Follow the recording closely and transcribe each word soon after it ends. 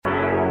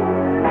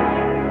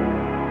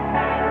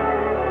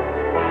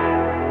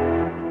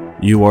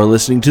You are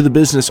listening to the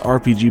Business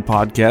RPG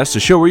Podcast, a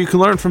show where you can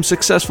learn from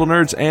successful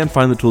nerds and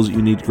find the tools that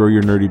you need to grow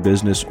your nerdy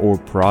business or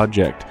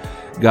project.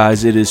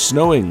 Guys, it is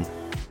snowing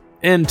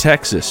in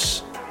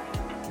Texas.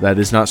 That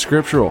is not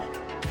scriptural,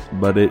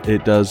 but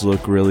it does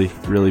look really,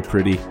 really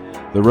pretty.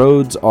 The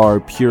roads are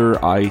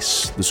pure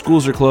ice, the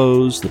schools are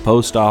closed, the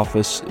post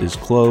office is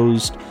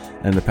closed,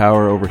 and the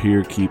power over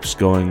here keeps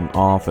going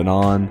off and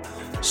on.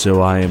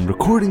 So I am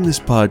recording this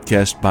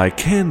podcast by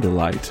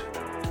candlelight.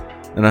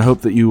 And I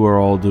hope that you are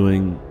all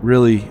doing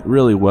really,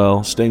 really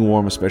well, staying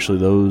warm, especially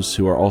those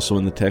who are also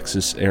in the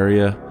Texas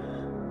area.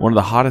 One of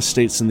the hottest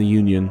states in the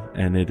union,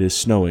 and it is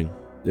snowing.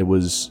 It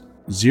was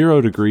 0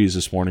 degrees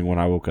this morning when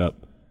I woke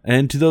up.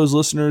 And to those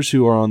listeners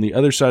who are on the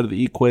other side of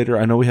the equator,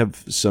 I know we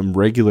have some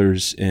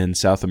regulars in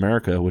South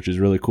America, which is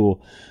really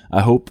cool.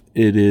 I hope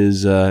it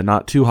is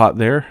not too hot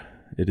there.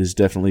 It is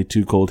definitely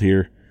too cold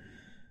here.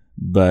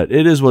 But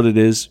it is what it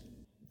is.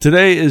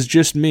 Today is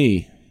just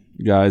me.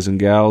 Guys and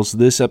gals,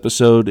 this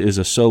episode is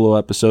a solo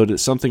episode.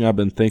 It's something I've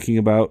been thinking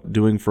about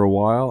doing for a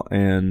while,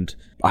 and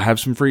I have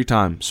some free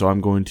time, so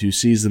I'm going to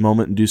seize the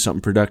moment and do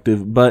something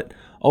productive. But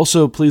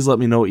also, please let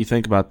me know what you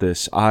think about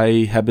this.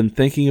 I have been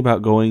thinking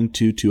about going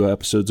to 2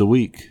 episodes a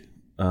week.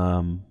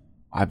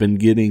 I've been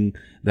getting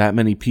that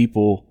many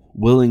people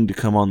willing to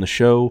come on the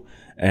show,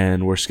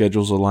 and where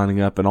schedules are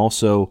lining up, and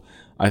also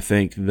I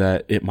think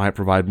that it might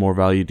provide more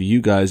value to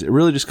you guys. It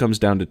really just comes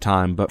down to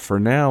time. But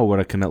for now, what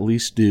I can at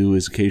least do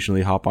is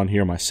occasionally hop on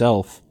here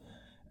myself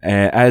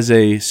as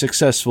a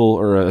successful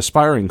or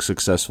aspiring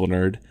successful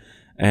nerd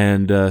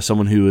and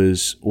someone who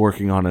is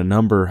working on a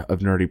number of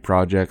nerdy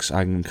projects.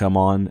 I can come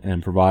on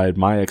and provide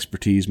my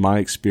expertise, my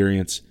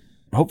experience.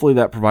 Hopefully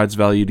that provides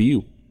value to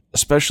you,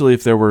 especially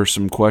if there were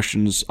some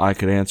questions I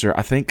could answer.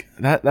 I think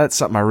that's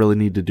something I really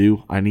need to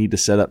do. I need to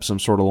set up some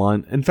sort of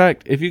line. In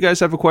fact, if you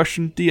guys have a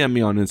question, DM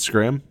me on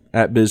Instagram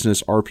at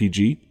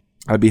BusinessRPG.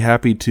 I'd be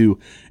happy to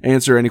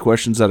answer any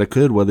questions that I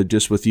could, whether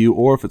just with you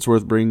or if it's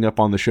worth bringing up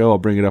on the show, I'll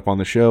bring it up on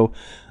the show.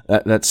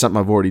 That's something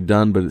I've already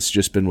done, but it's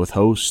just been with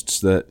hosts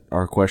that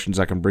are questions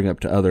I can bring up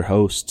to other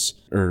hosts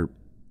or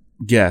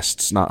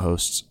guests, not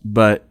hosts.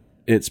 But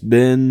it's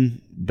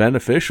been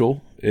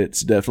beneficial.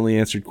 It's definitely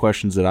answered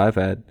questions that I've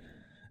had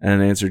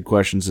and answered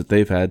questions that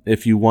they've had.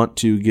 If you want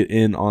to get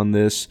in on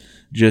this,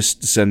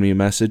 just send me a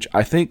message.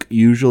 I think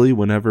usually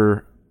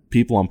whenever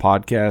people on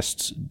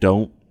podcasts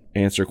don't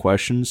answer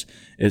questions,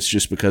 it's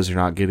just because they're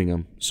not getting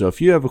them. So if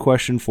you have a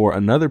question for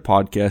another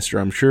podcaster,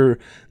 I'm sure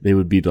they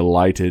would be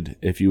delighted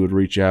if you would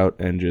reach out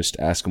and just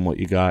ask them what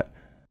you got.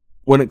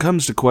 When it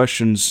comes to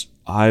questions,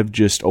 I've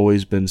just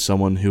always been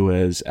someone who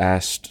has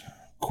asked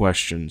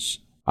questions.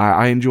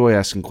 I enjoy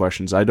asking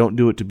questions. I don't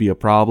do it to be a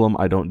problem.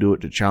 I don't do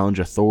it to challenge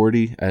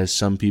authority, as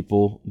some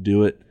people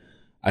do it.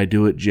 I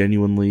do it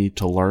genuinely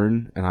to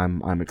learn, and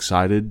I'm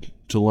excited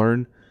to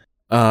learn.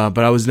 But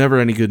I was never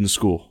any good in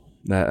school.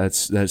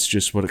 That's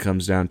just what it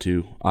comes down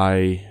to.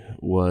 I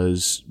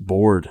was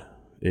bored.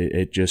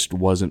 It just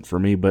wasn't for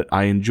me. But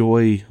I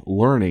enjoy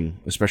learning,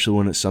 especially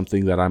when it's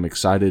something that I'm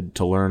excited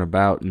to learn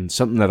about and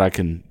something that I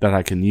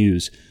can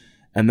use.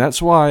 And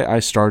that's why I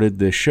started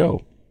this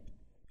show.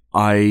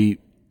 I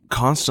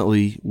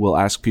constantly will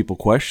ask people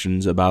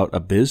questions about a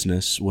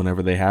business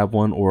whenever they have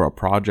one or a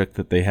project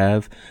that they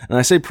have. And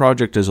I say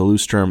project as a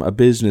loose term. A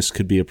business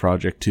could be a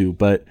project too.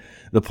 But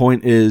the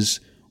point is,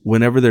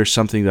 whenever there's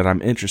something that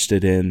I'm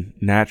interested in,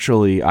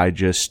 naturally I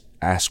just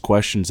ask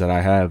questions that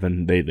I have,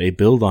 and they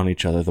build on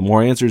each other. The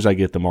more answers I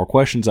get, the more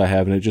questions I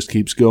have, and it just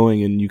keeps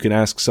going. And you can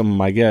ask some of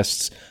my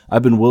guests.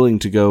 I've been willing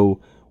to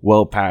go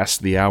well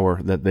past the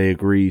hour that they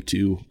agree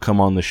to come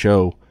on the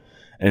show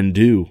and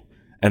do.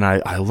 And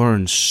I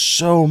learn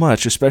so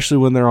much, especially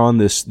when they're on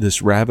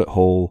this rabbit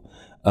hole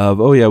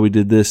of, oh yeah, we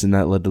did this and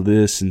that led to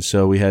this. And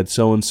so we had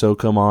so-and-so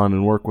come on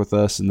and work with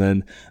us. And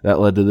then that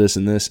led to this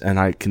and this. And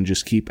I can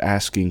just keep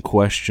asking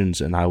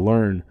questions and I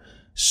learn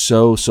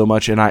so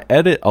much. And I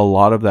edit a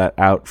lot of that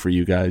out for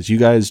you guys. You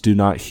guys do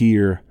not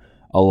hear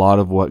a lot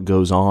of what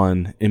goes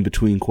on in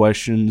between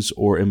questions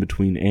or in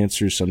between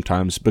answers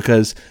sometimes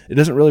because it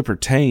doesn't really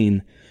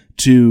pertain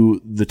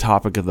to the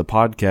topic of the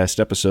podcast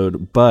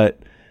episode,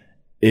 but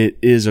it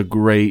is a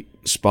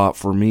great spot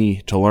for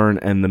me to learn,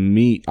 and the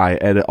meat, I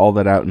edit all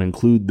that out and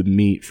include the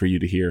meat for you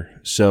to hear.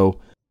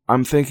 So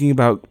I'm thinking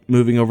about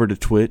moving over to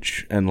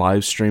Twitch and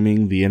live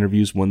streaming the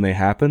interviews when they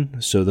happen.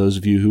 So those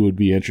of you who would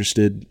be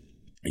interested,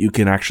 you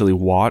can actually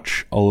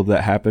watch all of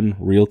that happen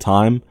real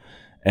time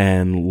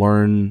and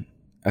learn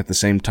at the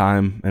same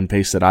time and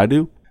pace that I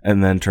do,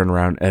 and then turn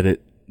around,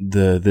 edit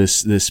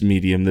this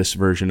medium, this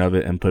version of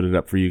it, and put it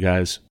up for you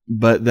guys.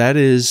 But that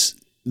is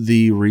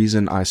the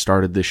reason I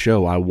started this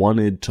show. I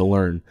wanted to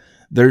learn.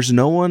 There's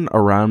no one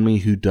around me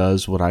who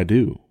does what I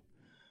do.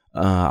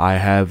 I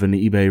have an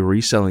eBay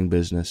reselling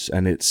business,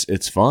 and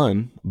it's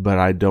fun, but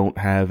I don't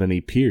have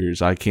any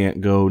peers. I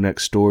can't go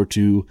next door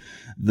to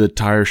the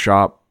tire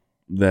shop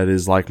that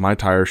is like my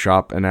tire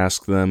shop and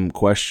ask them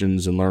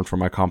questions and learn from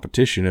my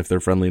competition if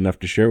they're friendly enough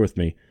to share with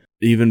me.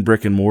 Even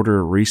brick and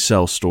mortar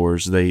resale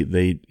stores,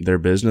 their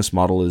business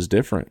model is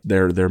different.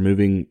 They're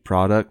moving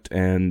product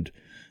and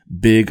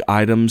big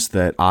items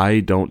that I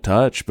don't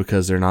touch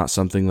because they're not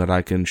something that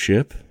I can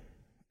ship.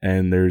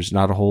 And there's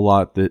not a whole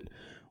lot that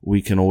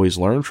we can always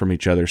learn from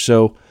each other.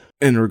 So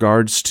in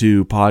regards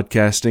to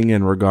podcasting,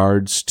 in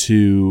regards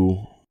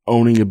to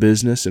owning a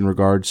business, in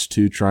regards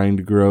to trying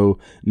to grow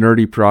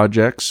nerdy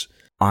projects,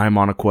 I'm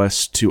on a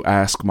quest to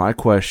ask my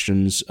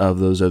questions of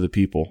those other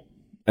people.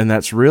 And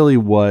that's really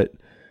what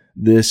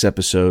this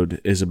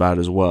episode is about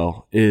as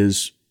well,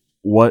 is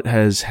what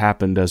has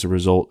happened as a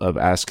result of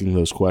asking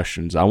those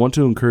questions. I want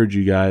to encourage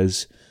you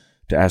guys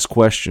to ask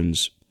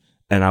questions,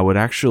 and I would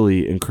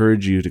actually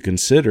encourage you to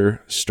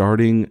consider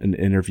starting an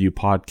interview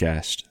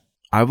podcast.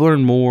 I've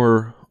learned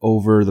more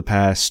over the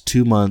past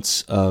 2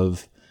 months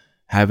of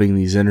having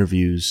these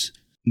interviews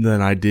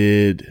than I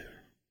did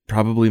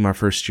probably my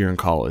first year in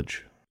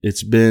college.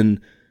 It's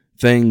been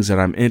things that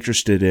I'm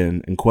interested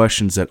in and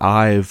questions that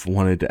I've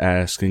wanted to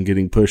ask and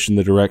getting pushed in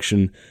the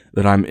direction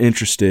that I'm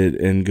interested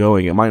in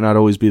going. It might not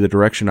always be the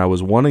direction I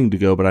was wanting to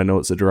go, but I know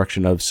it's the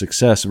direction of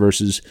success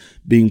versus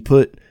being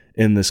put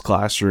in this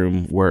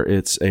classroom where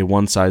it's a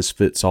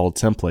one-size-fits-all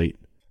template.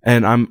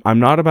 And I'm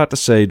not about to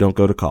say don't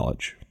go to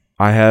college.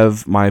 I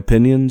have my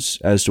opinions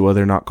as to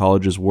whether or not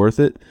college is worth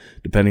it.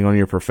 Depending on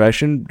your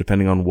profession,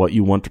 depending on what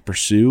you want to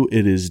pursue,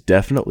 it is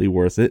definitely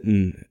worth it.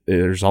 And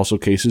there's also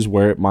cases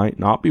where it might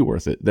not be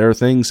worth it. There are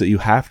things that you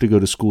have to go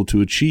to school to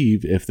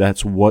achieve if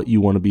that's what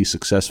you want to be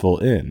successful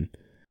in.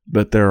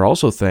 But there are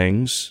also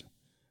things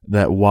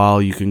that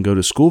while you can go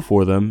to school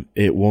for them,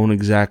 it won't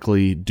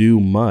exactly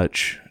do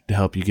much to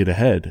help you get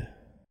ahead.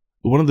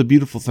 One of the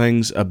beautiful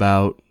things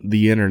about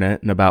the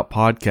internet and about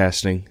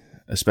podcasting,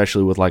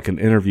 especially with like an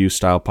interview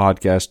style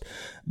podcast,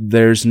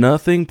 there's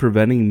nothing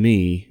preventing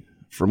me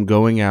from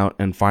going out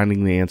and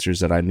finding the answers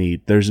that I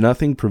need. There's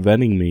nothing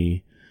preventing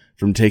me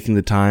from taking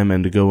the time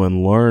and to go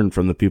and learn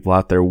from the people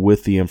out there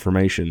with the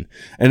information.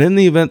 And in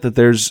the event that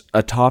there's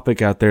a topic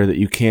out there that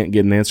you can't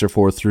get an answer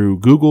for through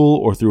Google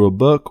or through a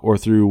book or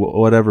through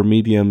whatever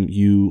medium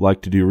you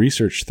like to do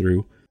research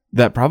through,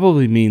 that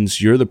probably means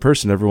you're the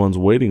person everyone's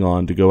waiting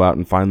on to go out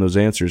and find those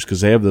answers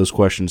because they have those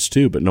questions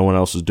too, but no one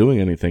else is doing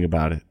anything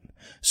about it.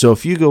 So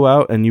if you go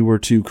out and you were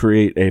to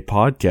create a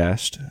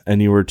podcast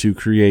and you were to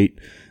create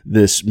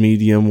this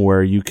medium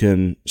where you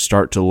can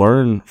start to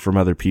learn from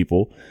other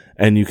people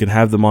and you can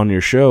have them on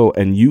your show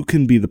and you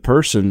can be the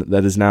person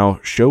that is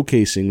now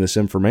showcasing this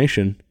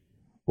information,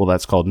 well,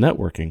 that's called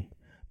networking.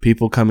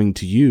 People coming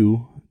to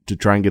you to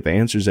try and get the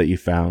answers that you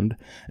found,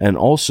 and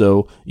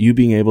also you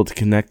being able to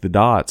connect the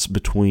dots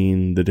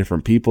between the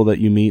different people that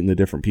you meet and the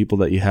different people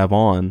that you have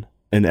on,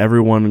 and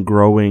everyone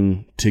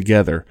growing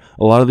together.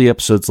 A lot of the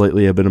episodes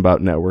lately have been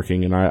about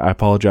networking, and I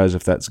apologize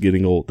if that's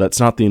getting old. That's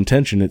not the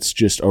intention. It's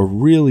just a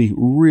really,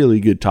 really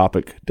good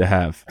topic to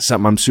have.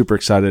 Something I'm super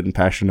excited and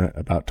passionate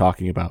about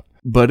talking about.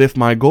 But if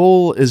my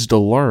goal is to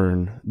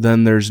learn,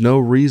 then there's no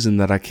reason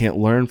that I can't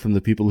learn from the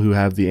people who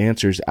have the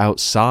answers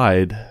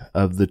outside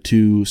of the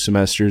 2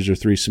 semesters or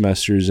 3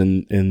 semesters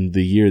in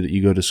the year that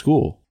you go to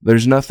school.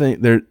 There's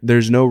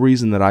no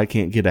reason that I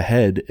can't get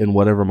ahead in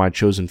whatever my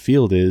chosen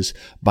field is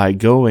by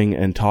going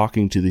and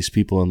talking to these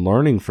people and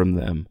learning from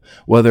them,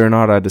 whether or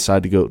not I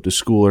decide to go to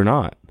school or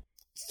not.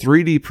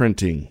 3D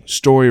printing,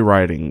 story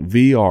writing,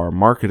 VR,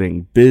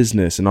 marketing,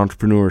 business and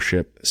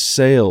entrepreneurship,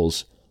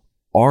 sales,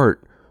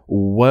 art,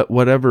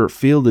 whatever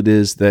field it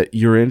is that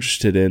you're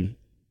interested in,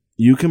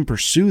 you can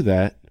pursue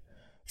that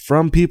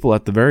from people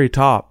at the very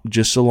top,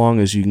 just so long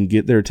as you can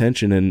get their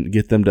attention and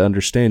get them to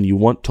understand you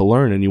want to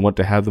learn and you want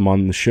to have them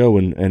on the show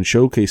and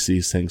showcase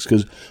these things.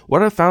 Because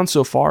what I've found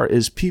so far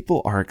is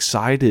people are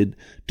excited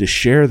to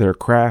share their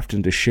craft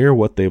and to share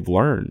what they've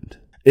learned.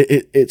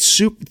 It's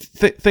super.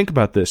 Think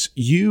about this.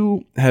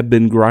 You have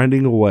been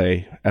grinding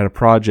away at a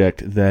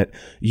project that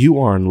you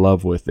are in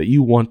love with, that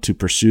you want to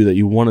pursue, that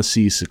you want to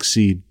see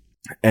succeed.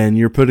 And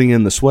you're putting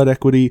in the sweat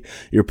equity,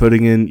 you're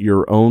putting in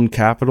your own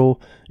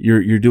capital,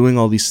 you're doing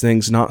all these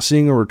things, not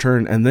seeing a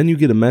return, and then you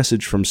get a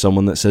message from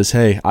someone that says,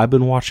 hey, I've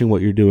been watching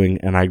what you're doing,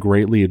 and I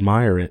greatly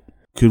admire it.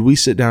 Could we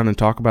sit down and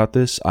talk about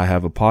this? I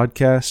have a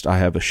podcast, I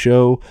have a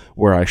show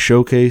where I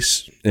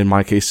showcase, in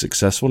my case,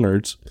 Successful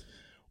Nerds,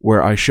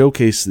 where I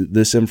showcase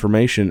this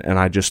information, and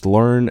I just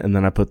learn, and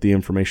then I put the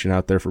information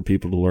out there for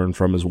people to learn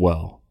from as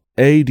well.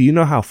 Do you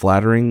know how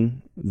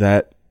flattering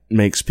that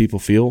makes people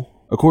feel?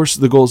 Of course,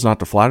 the goal is not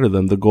to flatter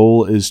them. The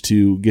goal is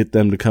to get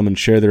them to come and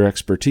share their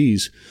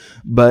expertise.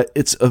 But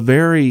it's a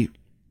very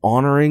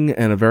honoring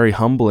and a very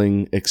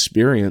humbling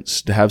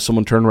experience to have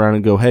someone turn around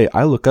and go, hey,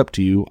 I look up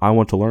to you. I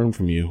want to learn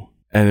from you.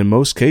 And in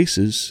most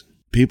cases,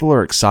 people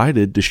are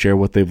excited to share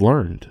what they've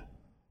learned.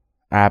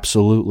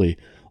 Absolutely.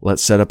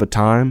 Let's set up a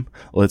time.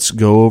 Let's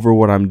go over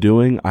what I'm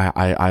doing.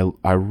 I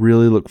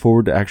really look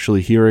forward to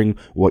actually hearing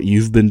what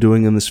you've been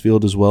doing in this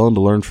field as well and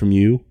to learn from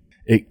you.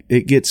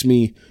 It gets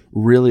me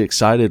really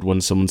excited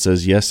when someone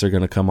says, yes, they're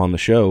going to come on the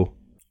show.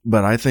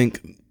 But I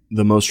think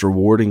the most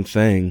rewarding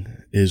thing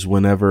is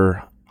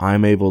whenever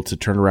I'm able to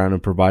turn around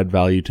and provide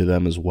value to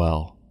them as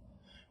well.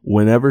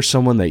 Whenever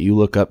someone that you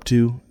look up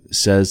to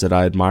says that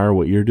I admire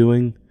what you're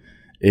doing,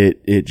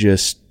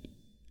 it's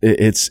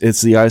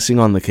the icing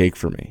on the cake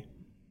for me.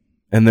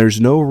 And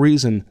there's no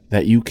reason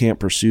that you can't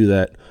pursue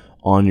that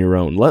on your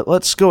own.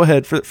 Let's go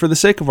ahead, for the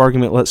sake of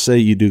argument, let's say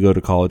you do go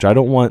to college. I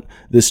don't want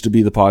this to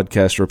be the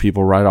podcast where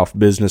people write off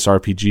Business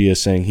RPG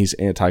as saying he's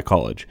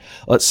anti-college.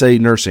 Let's say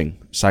nursing,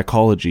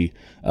 psychology,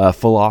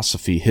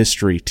 philosophy,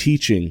 history,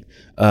 teaching,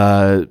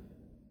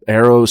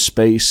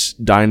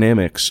 aerospace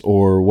dynamics,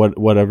 or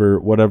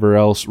whatever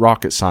else,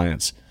 rocket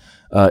science.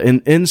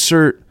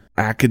 Insert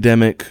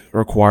academic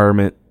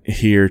requirement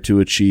here to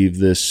achieve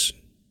this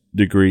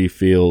degree,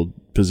 field,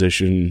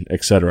 position,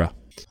 etc.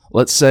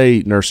 Let's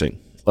say nursing.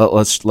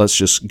 Let's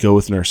just go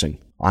with nursing.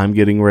 I'm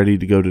getting ready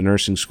to go to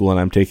nursing school and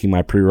I'm taking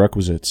my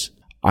prerequisites.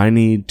 I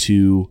need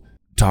to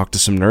talk to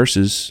some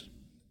nurses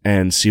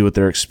and see what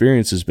their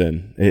experience has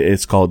been.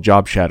 It's called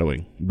job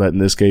shadowing, but in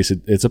this case,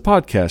 it's a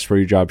podcast where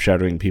you're job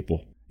shadowing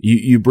people.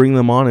 You bring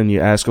them on and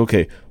you ask,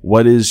 okay,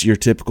 what is your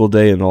typical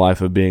day in the life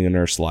of being a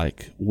nurse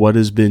like? What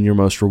has been your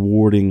most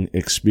rewarding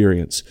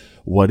experience?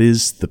 What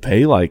is the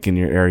pay like in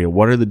your area?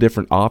 What are the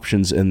different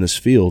options in this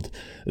field?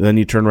 And then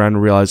you turn around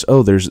and realize,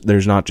 oh,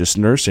 there's not just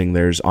nursing.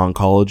 There's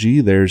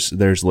oncology.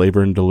 There's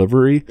labor and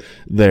delivery.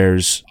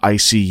 There's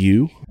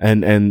ICU,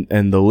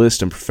 and the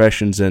list and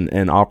professions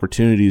and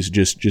opportunities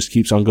just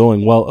keeps on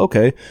going. Well,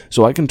 okay,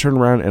 so I can turn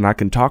around and I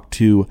can talk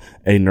to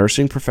a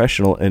nursing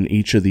professional in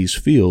each of these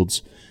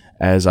fields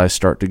as I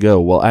start to go.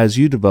 Well, as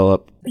you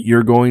develop,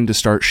 you're going to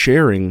start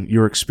sharing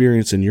your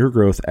experience and your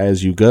growth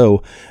as you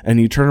go, and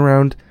you turn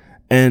around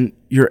and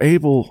you're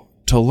able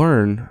to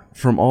learn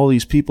from all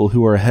these people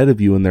who are ahead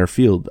of you in their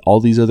field, all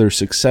these other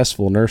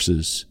successful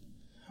nurses.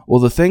 Well,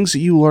 the things that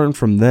you learn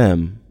from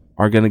them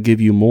are going to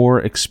give you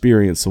more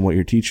experience than what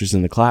your teachers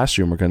in the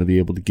classroom are going to be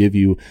able to give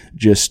you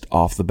just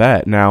off the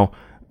bat. Now,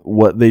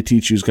 what they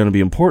teach you is going to be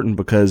important,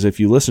 because if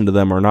you listen to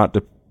them or not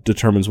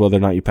determines whether or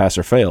not you pass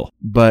or fail.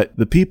 But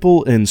the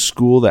people in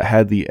school that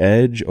had the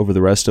edge over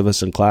the rest of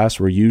us in class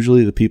were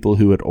usually the people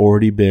who had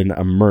already been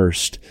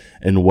immersed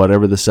in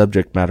whatever the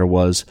subject matter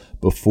was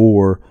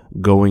before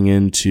going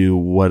into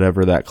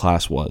whatever that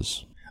class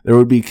was. There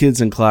would be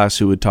kids in class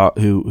who would talk,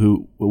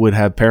 who would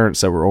have parents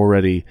that were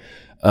already,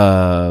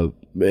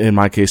 in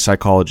my case,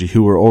 psychology,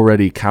 who were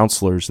already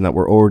counselors and that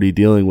were already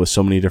dealing with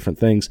so many different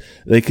things.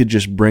 They could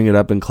just bring it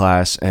up in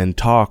class and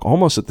talk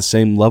almost at the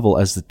same level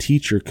as the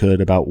teacher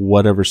could about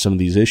whatever some of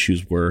these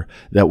issues were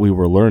that we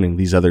were learning,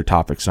 these other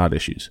topics, not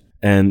issues.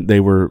 And they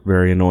were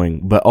very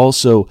annoying. But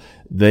also,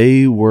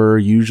 they were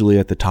usually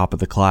at the top of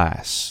the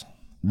class.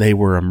 They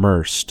were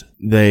immersed.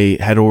 They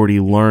had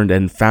already learned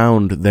and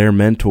found their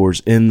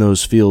mentors in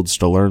those fields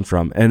to learn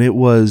from. And it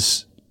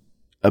was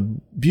a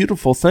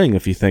beautiful thing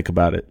if you think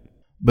about it.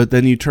 But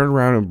then you turn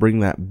around and bring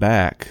that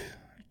back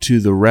to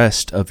the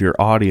rest of your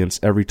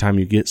audience every time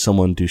you get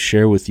someone to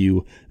share with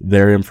you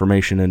their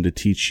information and to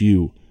teach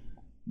you.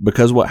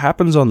 Because what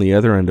happens on the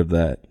other end of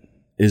that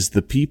is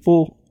the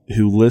people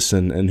who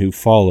listen and who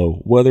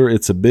follow, whether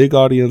it's a big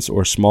audience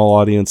or small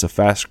audience, a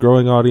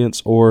fast-growing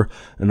audience, or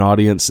an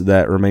audience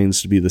that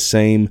remains to be the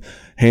same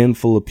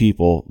handful of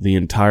people the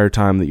entire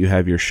time that you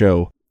have your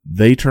show,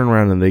 they turn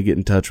around and they get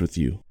in touch with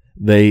you.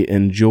 They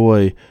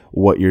enjoy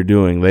what you're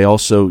doing. They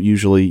also,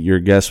 usually your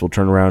guests will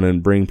turn around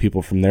and bring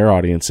people from their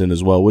audience in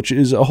as well, which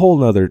is a whole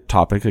nother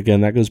topic.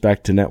 Again, that goes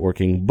back to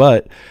networking,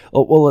 but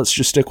well, let's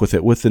just stick with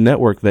it. With the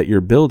network that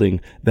you're building,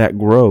 that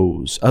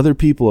grows. Other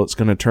people, it's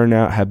going to turn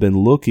out, have been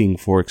looking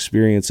for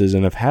experiences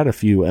and have had a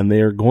few, and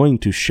they are going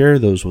to share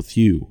those with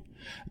you.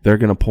 They're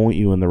going to point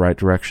you in the right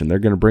direction. They're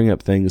going to bring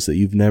up things that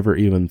you've never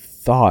even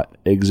thought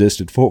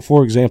existed.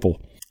 For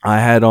example, I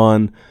had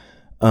on,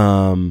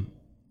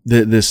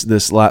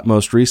 this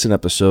most recent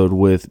episode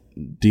with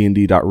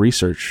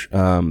D&D.research,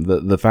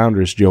 the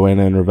founders,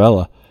 Joanna and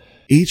Ravella.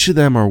 Each of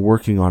them are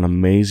working on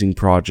amazing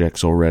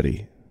projects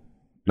already.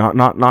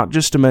 Not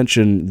just to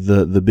mention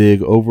the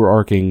big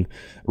overarching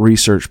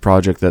research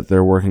project that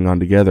they're working on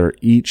together.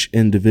 Each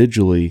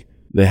individually,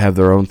 they have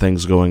their own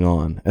things going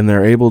on, and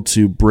they're able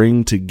to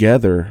bring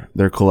together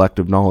their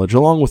collective knowledge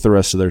along with the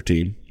rest of their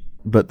team.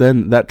 But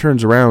then that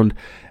turns around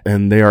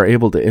and they are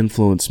able to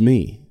influence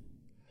me.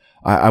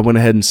 I went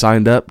ahead and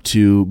signed up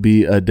to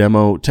be a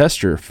demo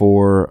tester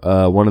for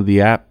one of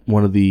the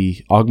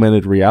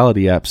augmented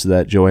reality apps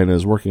that Joanna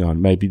is working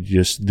on. Maybe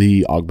just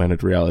the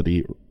augmented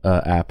reality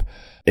app.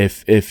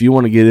 If you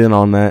want to get in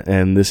on that,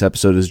 and this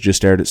episode is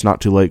just aired, it's not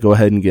too late. Go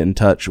ahead and get in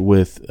touch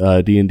with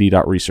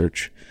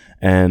D&D.research,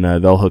 and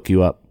they'll hook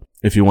you up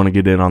if you want to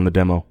get in on the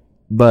demo.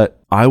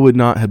 But I would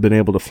not have been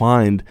able to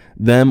find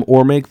them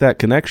or make that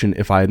connection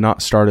if I had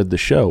not started the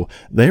show.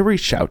 They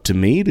reached out to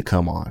me to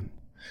come on.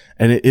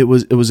 And it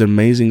was an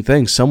amazing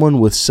thing. Someone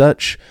with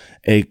such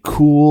a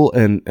cool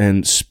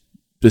and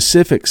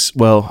specific,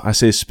 well, I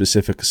say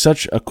specific,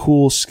 such a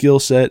cool skill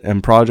set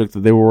and project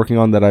that they were working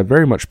on that I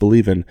very much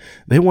believe in.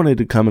 They wanted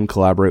to come and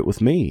collaborate with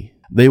me.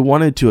 They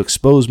wanted to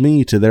expose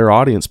me to their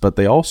audience, but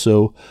they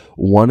also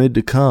wanted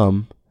to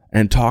come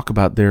and talk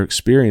about their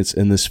experience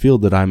in this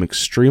field that I'm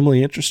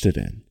extremely interested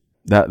in.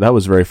 That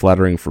was very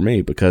flattering for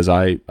me, because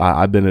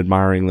I've been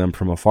admiring them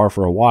from afar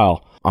for a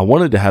while. I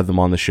wanted to have them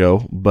on the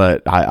show,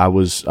 but I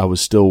was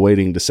still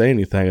waiting to say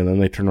anything, and then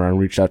they turned around and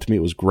reached out to me.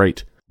 It was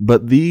great.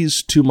 But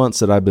these 2 months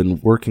that I've been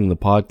working the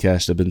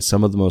podcast have been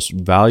some of the most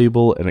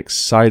valuable and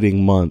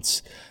exciting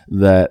months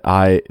that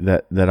I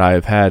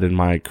have had in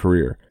my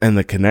career. And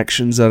the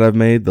connections that I've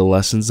made, the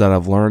lessons that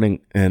I've learning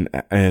and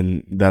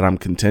that I'm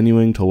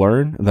continuing to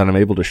learn, that I'm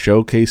able to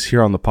showcase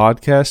here on the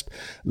podcast,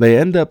 they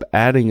end up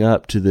adding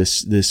up to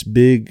this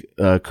big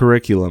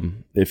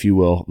curriculum, if you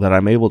will, that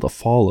I'm able to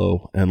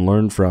follow and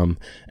learn from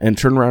and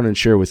turn around and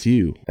share with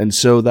you. And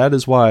so that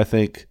is why I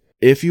think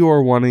if you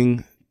are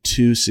wanting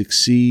to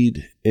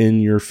succeed in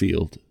your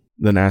field,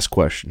 then ask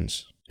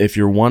questions. If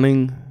you're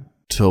wanting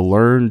to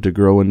learn, to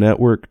grow a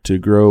network, to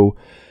grow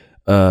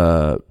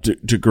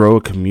to grow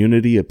a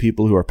community of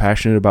people who are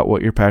passionate about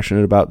what you're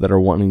passionate about, that are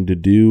wanting to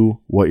do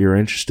what you're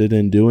interested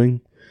in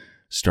doing,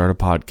 start a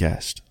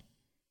podcast.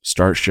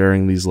 Start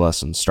sharing these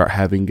lessons. Start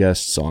having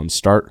guests on.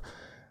 Start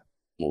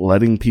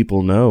letting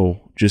people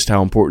know just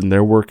how important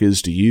their work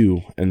is to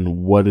you and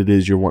what it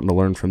is you're wanting to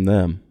learn from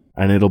them.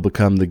 And it'll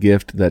become the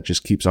gift that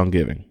just keeps on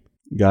giving.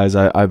 Guys,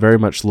 I very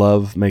much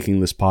love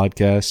making this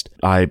podcast.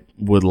 I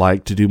would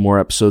like to do more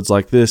episodes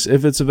like this.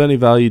 If it's of any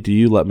value to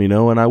you, let me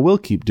know, and I will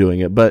keep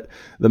doing it. But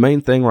the main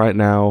thing right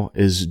now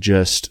is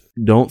just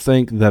don't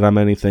think that I'm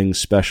anything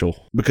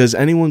special, because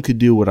anyone could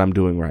do what I'm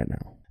doing right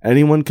now.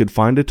 Anyone could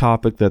find a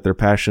topic that they're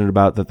passionate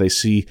about, that they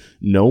see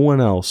no one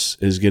else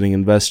is getting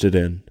invested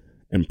in,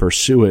 and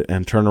pursue it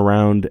and turn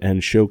around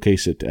and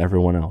showcase it to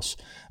everyone else.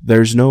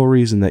 There's no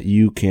reason that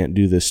you can't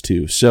do this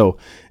too. So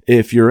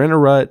if you're in a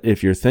rut,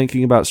 if you're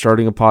thinking about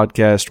starting a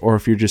podcast, or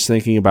if you're just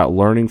thinking about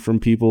learning from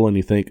people and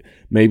you think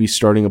maybe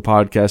starting a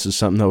podcast is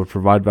something that would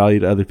provide value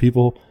to other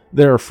people,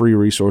 there are free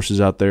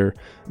resources out there.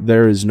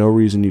 There is no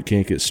reason you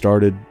can't get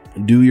started.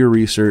 Do your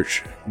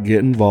research, get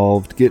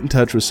involved, get in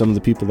touch with some of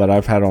the people that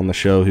I've had on the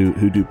show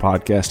who do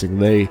podcasting.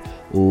 They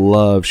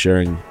love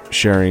sharing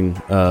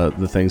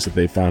the things that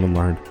they found and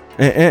learned.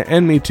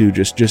 And me too.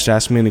 Just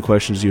ask me any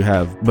questions you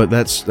have. But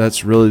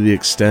that's really the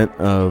extent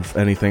of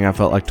anything I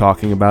felt like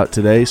talking about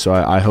today. So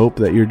I hope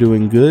that you're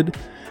doing good.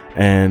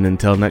 And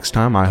until next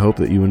time, I hope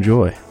that you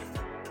enjoy.